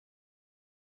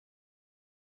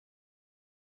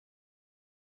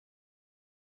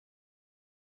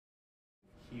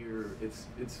hear,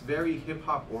 it's very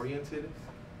hip-hop oriented.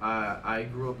 I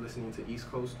grew up listening to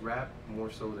East Coast rap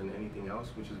more so than anything else,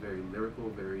 which is very lyrical,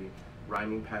 very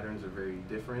rhyming patterns are very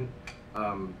different.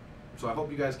 So I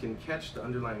hope you guys can catch the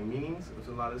underlying meanings of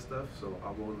a lot of stuff, so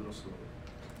I'll go a little slower.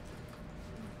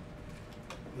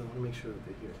 I want to make sure that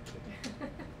they hear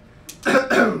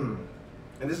it.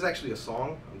 And this is actually a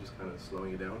song, I'm just kind of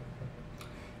slowing it down.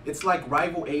 It's like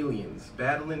rival aliens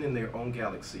battling in their own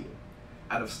galaxy.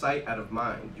 Out of sight, out of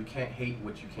mind, you can't hate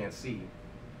what you can't see.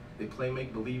 They play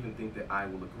make-believe and think that I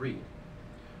will agree.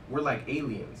 We're like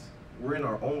aliens, we're in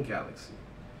our own galaxy.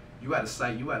 You out of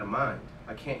sight, you out of mind.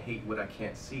 I can't hate what I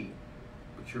can't see.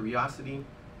 But curiosity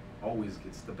always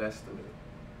gets the best of me.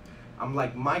 I'm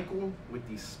like Michael with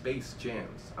these space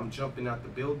jams. I'm jumping out the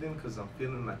building cause I'm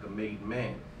feeling like a made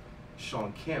man.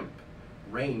 Sean Kemp,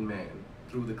 Rain Man,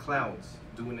 through the clouds,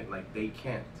 doing it like they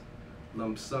can't.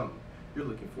 Lump sum, you're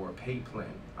looking for a pay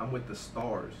plan. I'm with the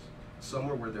stars,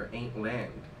 somewhere where there ain't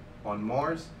land. On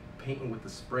Mars, painting with the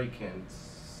spray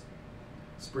cans.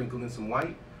 Sprinkling some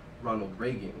white, Ronald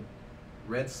Reagan.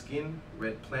 Red skin,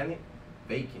 red planet,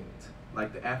 vacant.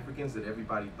 Like the Africans that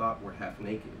everybody thought were half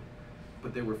naked.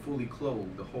 But they were fully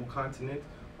clothed, the whole continent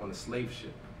on a slave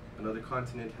ship. Another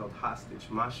continent held hostage,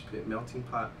 mosh pit, melting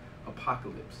pot,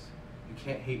 apocalypse. You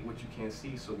can't hate what you can't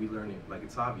see, so we learn it like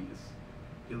it's obvious.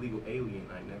 Illegal alien,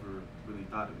 I never really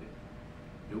thought of it.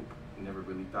 Nope, never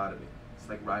really thought of it. It's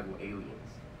like rival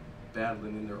aliens,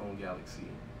 battling in their own galaxy.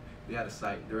 They're out of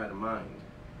sight, they're out of mind.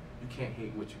 You can't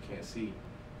hate what you can't see.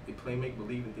 They play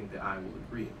make-believe and think that I will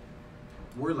agree.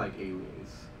 We're like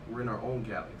aliens, we're in our own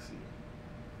galaxy.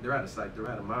 They're out of sight, they're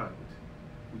out of mind.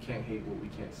 We can't hate what we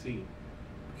can't see.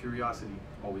 Curiosity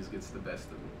always gets the best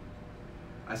of me.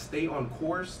 I stay on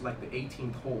course like the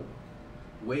 18th hole.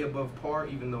 Way above par,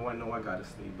 even though I know I gotta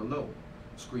stay below.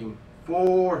 Scream,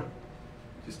 4,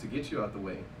 just to get you out the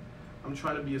way. I'm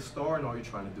trying to be a star and all you're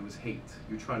trying to do is hate.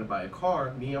 You're trying to buy a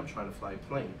car, me, I'm trying to fly a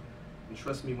plane. And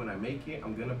trust me, when I make it,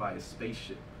 I'm gonna buy a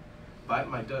spaceship. Bite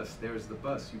my dust, there's the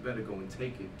bus, you better go and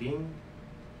take it. Ding,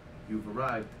 you've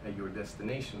arrived at your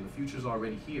destination. The future's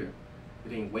already here.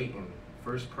 It ain't waiting.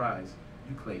 First prize,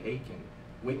 you Clay Aiken.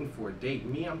 Waiting for a date,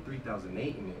 me, I'm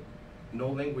 3008 in it. No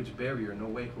language barrier, no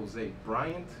way Jose.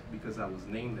 Bryant, because I was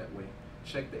named that way.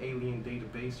 Check the alien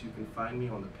database, you can find me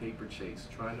on the paper chase,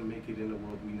 trying to make it in a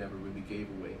world we never really gave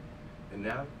away. And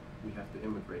now, we have to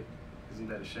immigrate. Isn't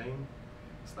that a shame?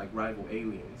 It's like rival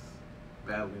aliens,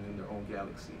 battling in their own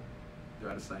galaxy.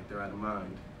 They're out of sight, they're out of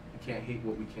mind. You can't hate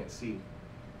what we can't see.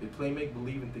 They play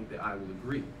make-believe and think that I will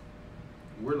agree.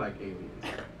 We're like aliens.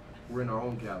 We're in our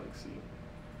own galaxy.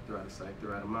 They're out of sight,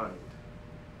 they're out of mind.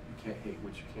 You can't hate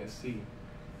what you can't see.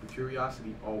 But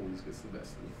curiosity always gets the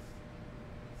best of me.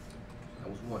 That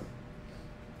was one.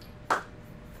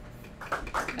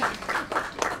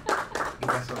 Give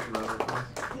myself a round of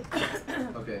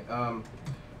applause. Okay,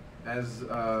 as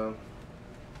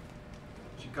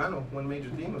Chicano, one major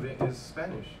theme of it is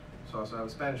Spanish. So I also have a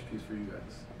Spanish piece for you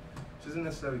guys. Which isn't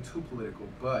necessarily too political,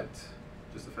 but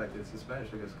just the fact that it's in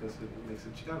Spanish, I guess, makes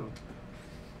it Chicano.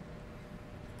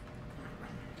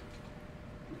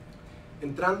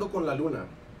 Entrando con la luna,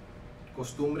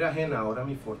 costumbre ajena, ahora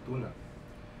mi fortuna.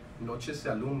 Noches se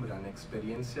alumbran,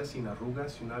 experiencias sin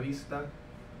arrugas y una vista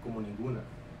como ninguna.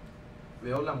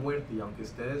 Veo la muerte y aunque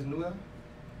esté desnuda,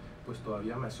 pues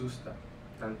todavía me asusta.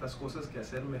 Tantas cosas que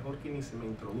hacer, mejor que ni se me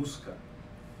introduzca.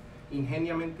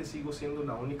 Ingeniamente sigo siendo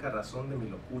la única razón de mi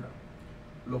locura.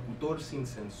 Locutor sin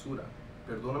censura.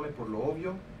 Perdóname por lo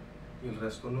obvio y el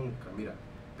resto nunca. Mira,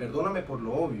 perdóname por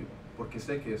lo obvio, porque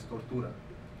sé que es tortura.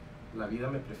 La vida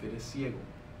me prefiere ciego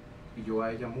y yo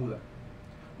a ella muda.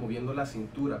 Moviendo la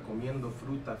cintura, comiendo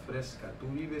fruta fresca. Tú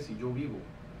vives y yo vivo,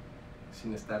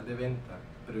 sin estar de venta,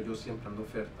 pero yo siempre ando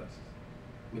ofertas.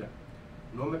 Mira,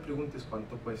 no me preguntes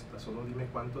cuánto cuesta, solo dime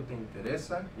cuánto te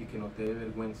interesa y que no te dé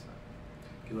vergüenza.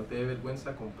 Que no te dé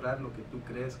vergüenza comprar lo que tú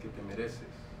crees que te mereces.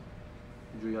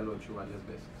 Yo ya lo he hecho varias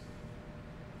veces.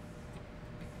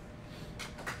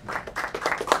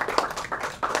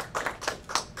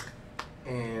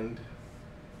 And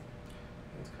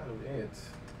that's kind of it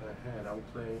that I had. I will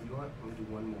play, you know what, I'm going to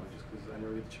do one more just because I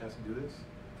never get the chance to do this.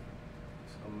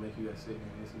 So I'm going to make you guys sit here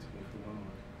and listen to me for one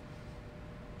more.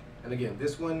 And again,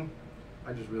 this one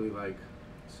I just really like,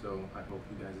 so I hope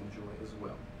you guys enjoy as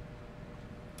well.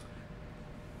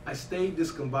 I stay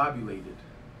discombobulated,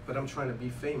 but I'm trying to be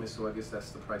famous, so I guess that's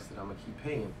the price that I'm going to keep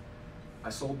paying. I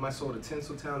sold my soul to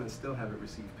Tinseltown and still haven't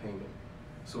received payment,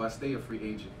 so I stay a free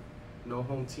agent. No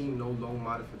home team, no loan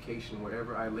modification.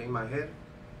 Wherever I lay my head,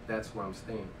 that's where I'm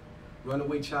staying.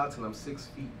 Runaway child till I'm 6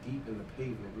 feet deep in the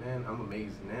pavement. Man, I'm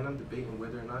amazing. Man, I'm debating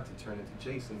whether or not to turn into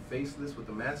Jason, faceless with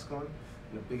a mask on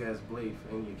and a big ass blade for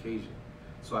any occasion.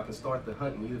 So I can start the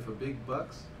hunting either for big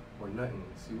bucks or nothing.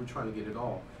 See, we're trying to get it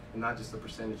all, and not just a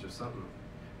percentage of something.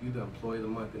 You the employee of the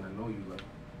month, and I know you love it.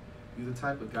 You the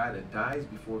type of guy that dies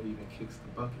before he even kicks the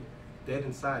bucket. Dead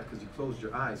inside because you closed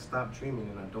your eyes, stopped dreaming,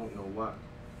 and I don't know why.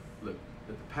 Look,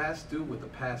 let the past do what the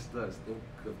past does. Think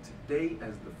of today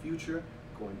as the future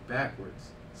going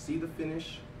backwards. See the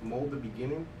finish, mold the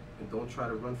beginning, and don't try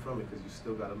to run from it because you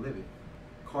still gotta live it.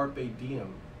 Carpe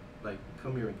diem, like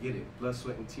come here and get it. Blood,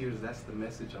 sweat, and tears, that's the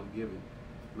message I'm giving.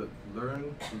 Look,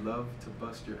 learn to love to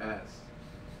bust your ass.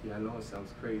 Yeah, I know it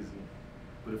sounds crazy,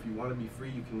 but if you want to be free,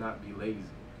 you cannot be lazy.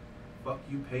 Fuck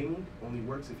you, pay me, only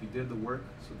works if you did the work,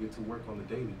 so get to work on the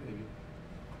daily, baby.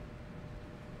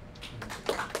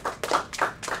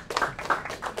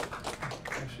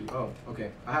 Actually, oh,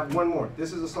 okay. I have one more.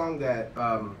 This is a song that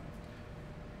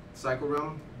Psycho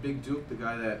Realm, Big Duke, the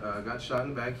guy that got shot in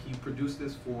the back, he produced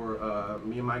this for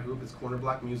me and my group. It's Corner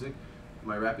Block Music.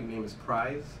 My rapping name is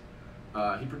Prize.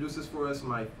 He produced this for us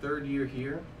my 3rd year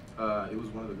here. It was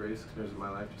one of the greatest experiences of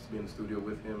my life just to be in the studio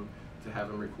with him, to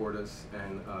have him record us,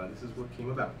 and this is what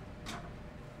came about.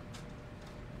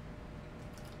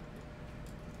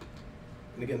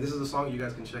 And again, this is a song you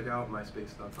guys can check out,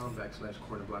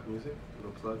 myspace.com/cornerblockmusic,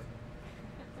 little plug.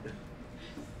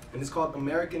 And it's called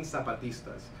American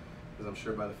Zapatistas, because I'm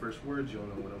sure by the first words you'll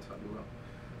know what I'm talking about.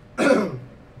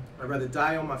 I'd rather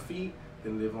die on my feet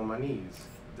than live on my knees.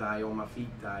 Die on my feet,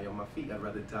 die on my feet. I'd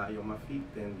rather die on my feet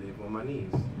than live on my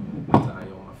knees. Die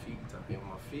on my feet, die on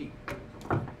my feet.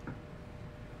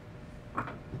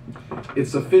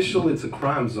 It's official, it's a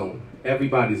crime zone.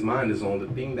 Everybody's mind is on the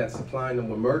thing that's supplying them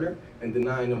with murder and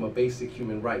denying them a basic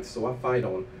human rights. So I fight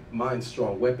on, mind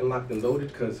strong, weapon locked and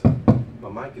loaded, cause my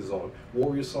mic is on.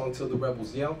 Warrior song till the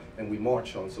rebels yell, and we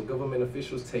march on. So government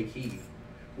officials take heed.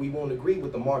 We won't agree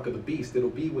with the mark of the beast. It'll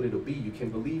be what it'll be. You can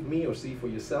believe me or see for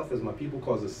yourself as my people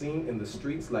cause a scene in the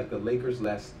streets like the Lakers'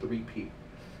 last 3-peat.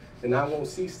 And I won't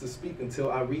cease to speak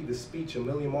until I read the speech. A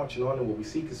million marching on, and what we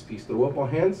seek is peace. Throw up our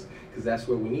hands, because that's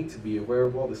where we need to be, aware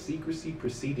of all the secrecy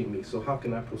preceding me. So how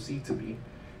can I proceed to be?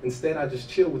 Instead, I just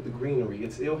chill with the greenery.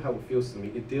 It's ill how it feels to me.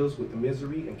 It deals with the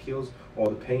misery and kills all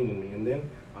the pain in me. And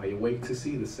then I awake to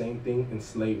see the same thing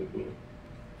enslaving me.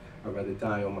 I'd rather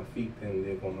die on my feet than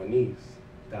live on my knees.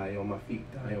 Die on my feet,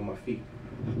 die on my feet.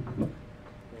 And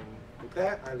with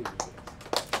that, I leave you.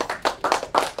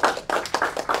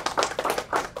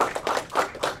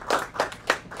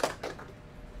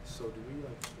 So do we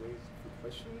raise the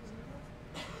questions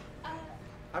now?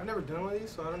 I've never done one of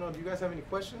these, so I don't know. Do you guys have any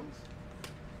questions?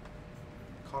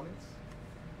 Comments?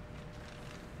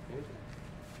 Anything?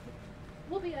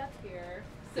 We'll be up here,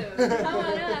 so come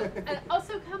on up. And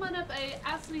also come on up. I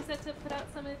asked Lisa to put out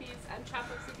some of these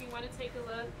chapbooks if you want to take a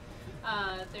look.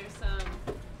 There's some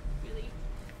really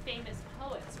famous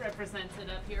poets represented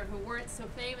up here who weren't so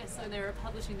famous, so they were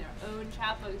publishing their own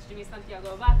chapbooks. Jimmy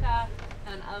Santiago Vaca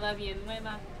and Ala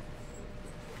Villanueva.